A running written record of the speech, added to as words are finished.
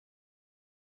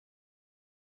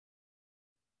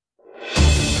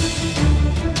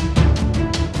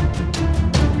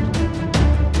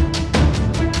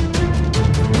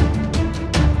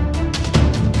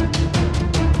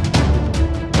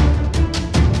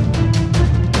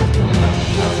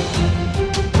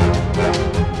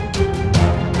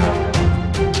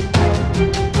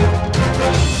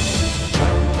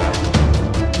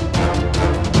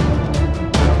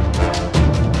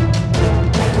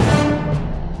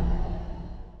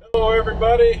Hello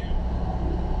everybody,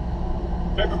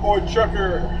 Paperboy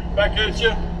Trucker back at you.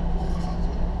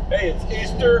 Hey, it's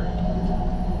Easter.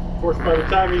 Of course, by the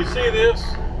time you see this,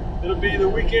 it'll be the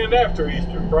weekend after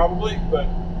Easter probably, but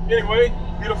anyway,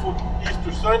 beautiful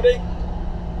Easter Sunday.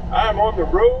 I'm on the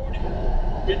road,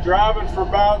 been driving for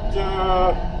about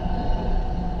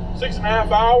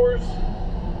 6.5 hours.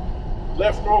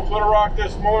 Left North Little Rock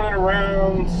this morning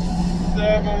around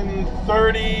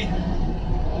 7:30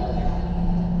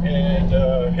 and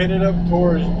headed up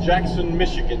towards Jackson,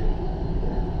 Michigan.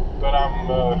 But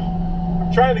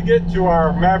I'm trying to get to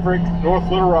our Maverick North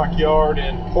Little Rock yard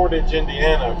in Portage,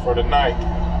 Indiana for the night,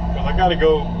 because I got to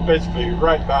go basically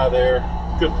right by there.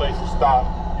 Good place to stop,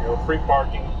 you know, free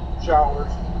parking,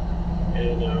 showers,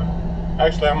 and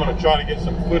actually I'm going to try to get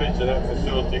some footage of that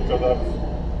facility, because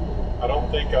I don't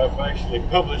think I've actually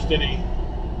published any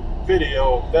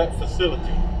video of that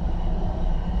facility.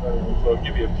 So I'll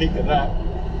give you a peek of that.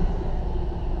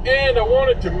 And I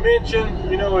wanted to mention,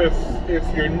 you know, if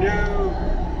you're new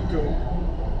to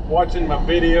watching my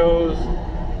videos,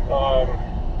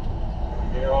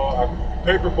 you know, I'm a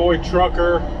Paperboy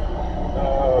Trucker,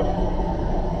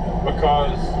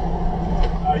 because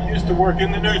I used to work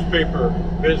in the newspaper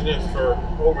business for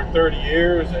over 30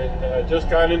 years, and just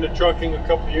got into trucking a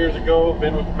couple years ago.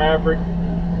 Been with Maverick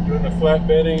doing the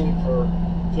flatbedding for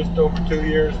just over 2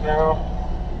 years now.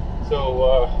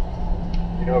 So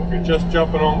you know, if you're just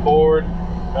jumping on board,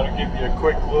 that'll give you a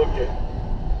quick look at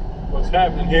what's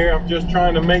happening here. I'm just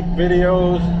trying to make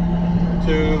videos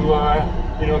to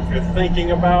you know, if you're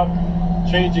thinking about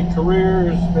changing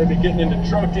careers, maybe getting into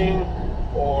trucking,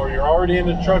 or you're already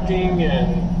into trucking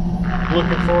and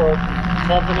looking for a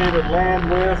company to land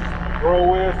with, grow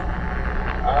with,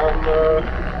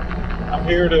 I'm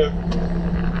here to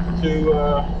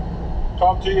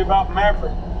talk to you about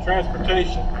Maverick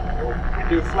Transportation. We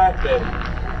do flatbedding.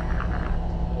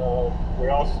 We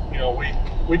also, you know,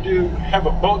 we do have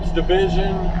a boats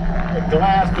division, a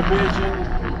glass division,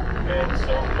 and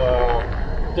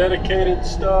some dedicated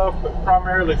stuff, but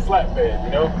primarily flatbed, you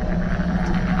know.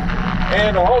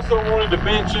 And I also wanted to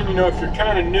mention, you know, if you're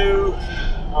kind of new,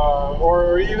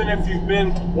 or even if you've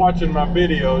been watching my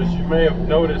videos, you may have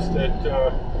noticed that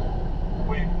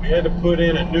we had to put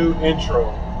in a new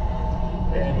intro.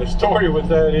 And the story with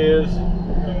that is,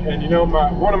 and you know,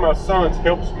 one of my sons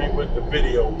helps me with the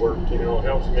video work, you know,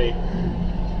 helps me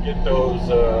get those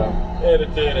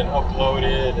edited and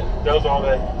uploaded and does all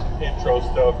that intro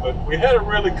stuff. But we had a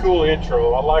really cool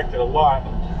intro. I liked it a lot,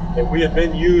 that we had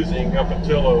been using up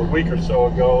until a week or so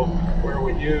ago, where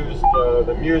we used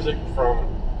the music from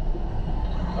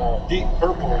Deep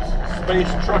Purple's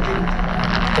Space Trucking,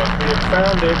 because we had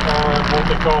found it on what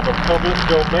they call the public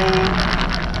domain.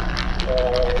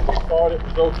 We thought it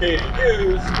was okay to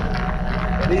use,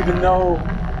 and even though,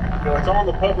 you know, it's on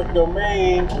the public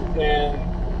domain and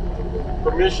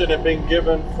permission had been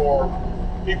given for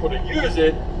people to use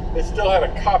it, it still had a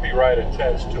copyright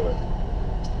attached to it.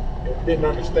 It didn't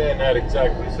understand that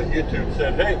exactly, so YouTube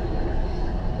said, hey,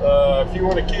 if you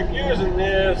want to keep using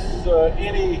this,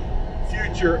 any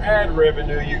future ad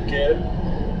revenue you get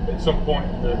at some point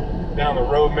down the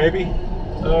road maybe,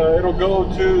 it'll go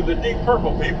to the Deep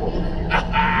Purple people.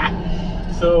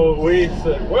 So we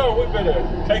said, well, we better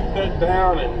take that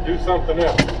down and do something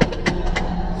else.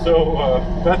 So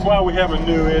that's why we have a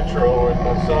new intro, and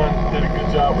my son did a good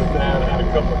job with that. I had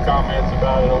a couple of comments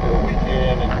about it over the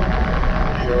weekend, and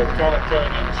you know, it's kind of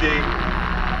tongue-in-cheek,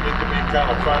 it can be kind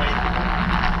of funny,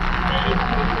 and it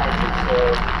looks like it's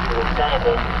you know, kind of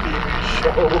a TV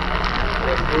show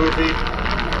or a movie.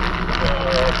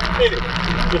 Anyway,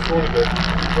 just wanted to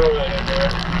throw that in there.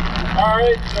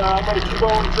 Alright, I'm going to keep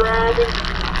on driving,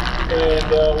 and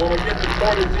when I get to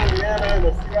Portage, Indiana in a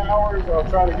few hours, I'll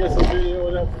try to get some video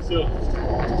of that facility.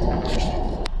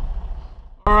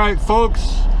 Alright folks,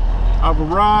 I've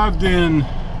arrived in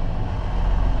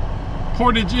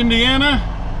Portage, Indiana,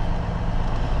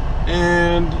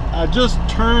 and I just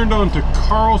turned onto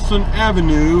Carlson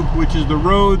Avenue, which is the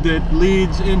road that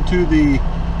leads into the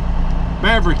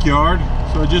Maverick yard.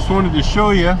 So I just wanted to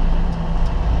show you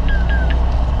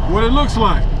what it looks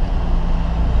like.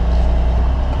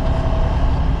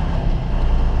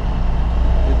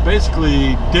 It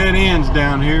basically dead ends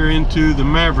down here into the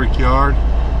Maverick yard.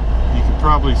 You can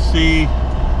probably see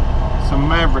some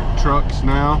Maverick trucks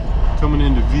now coming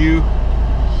into view.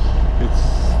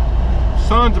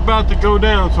 Sun's about to go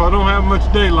down, so I don't have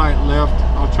much daylight left.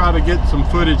 I'll try to get some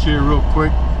footage here real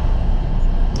quick.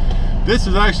 This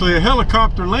is actually a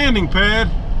helicopter landing pad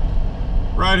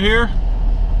right here.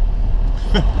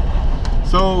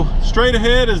 So straight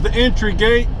ahead is the entry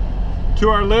gate. To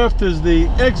our left is the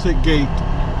exit gate.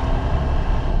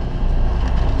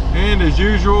 And as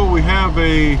usual, we have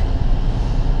a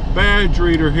badge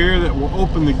reader here that will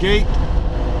open the gate.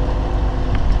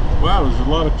 Wow, there's a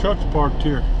lot of trucks parked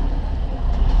here.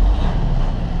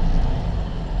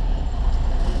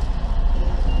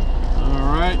 All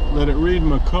right, let it read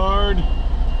my card.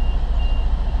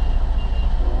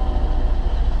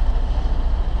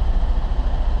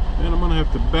 And I'm gonna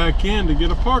have to back in to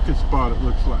get a parking spot, it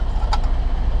looks like.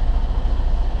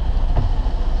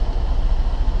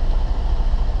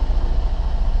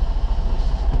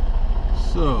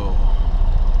 So,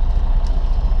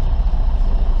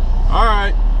 all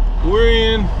right, we're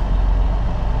in.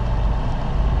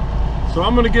 So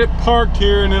I'm gonna get parked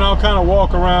here and then I'll kind of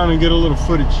walk around and get a little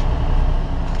footage.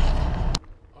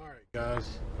 All right,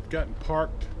 guys, I've gotten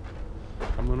parked.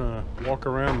 I'm gonna walk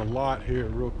around the lot here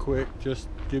real quick, just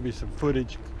give you some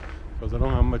footage because I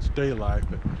don't have much daylight,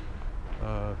 but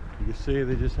you can see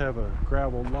they just have a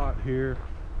gravel lot here.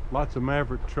 Lots of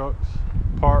Maverick trucks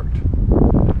parked.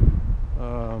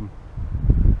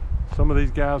 Some of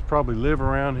these guys probably live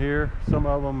around here. Some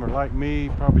of them are like me,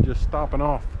 probably just stopping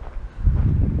off.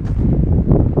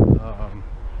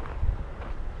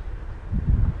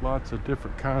 Lots of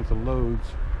different kinds of loads,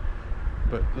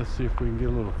 but let's see if we can get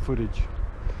a little footage.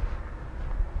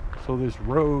 So this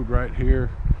road right here,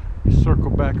 you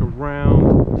circle back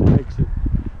around to exit,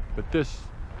 but this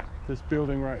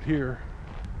building right here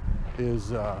is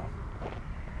the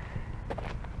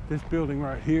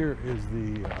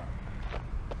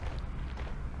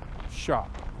shop.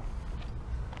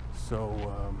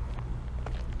 So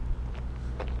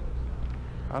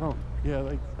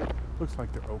they looks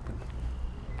like they're open.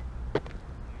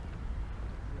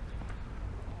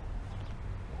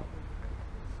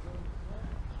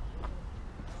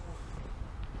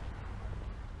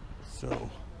 So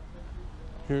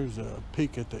here's a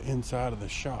peek at the inside of the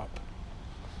shop.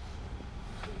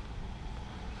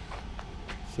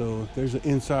 So there's the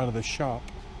inside of the shop.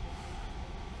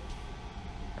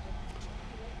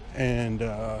 And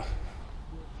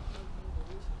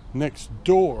next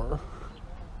door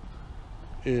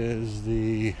is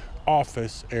the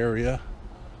office area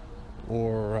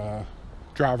or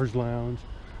driver's lounge.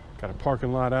 Got a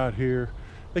parking lot out here.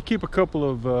 They keep a couple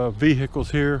of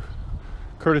vehicles here,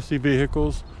 courtesy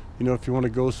vehicles, you know, if you want to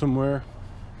go somewhere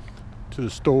to the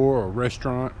store or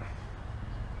restaurant.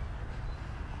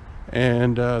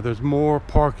 And there's more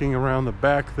parking around the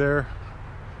back there.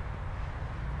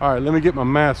 All right, let me get my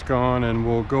mask on and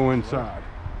we'll go inside.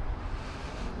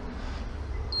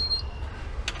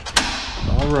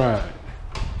 All right,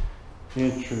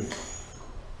 entry.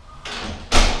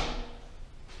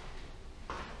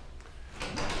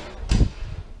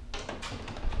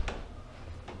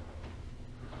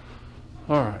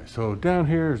 All right, so down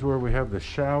here is where we have the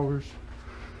showers,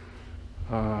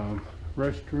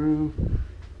 restroom,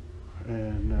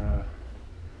 and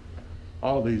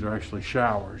all these are actually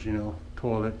showers, you know,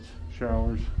 toilets,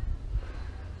 showers.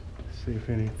 Let's see if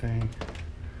anything,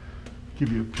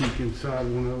 give you a peek inside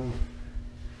one of them.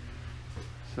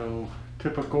 So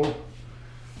typical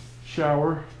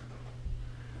shower.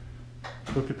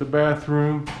 Look at the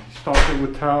bathroom, stock it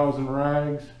with towels and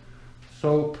rags,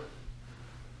 soap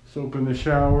in the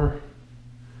shower,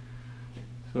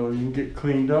 so you can get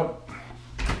cleaned up.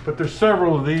 But there's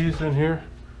several of these in here.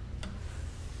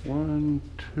 1,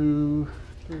 2,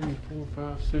 3,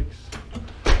 4, 5,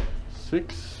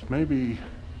 6, maybe.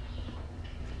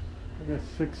 I got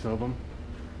 6 of them.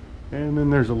 And then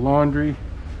there's a laundry,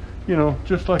 you know,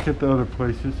 just like at the other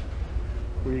places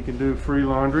where you can do free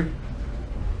laundry.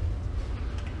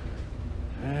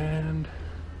 And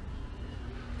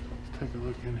let's take a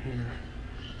look in here.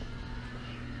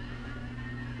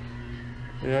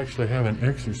 They actually have an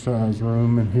exercise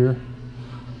room in here.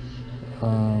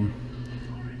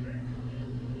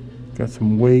 Got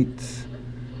some weights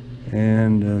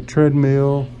and a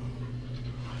treadmill.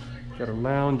 Got a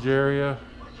lounge area,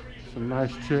 some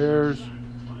nice chairs,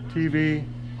 TV,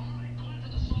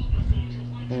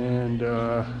 and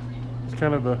it's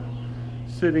kind of a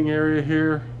sitting area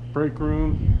here, break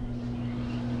room,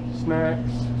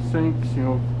 snacks, sinks, you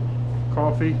know,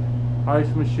 coffee, ice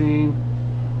machine,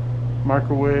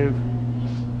 microwave.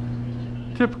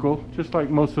 Typical, just like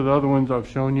most of the other ones I've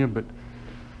shown you. But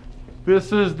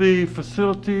this is the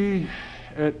facility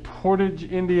at Portage,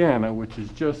 Indiana, which is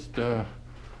just a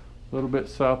little bit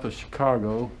south of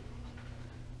Chicago.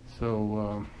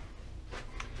 So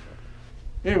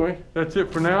anyway, that's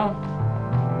it for now.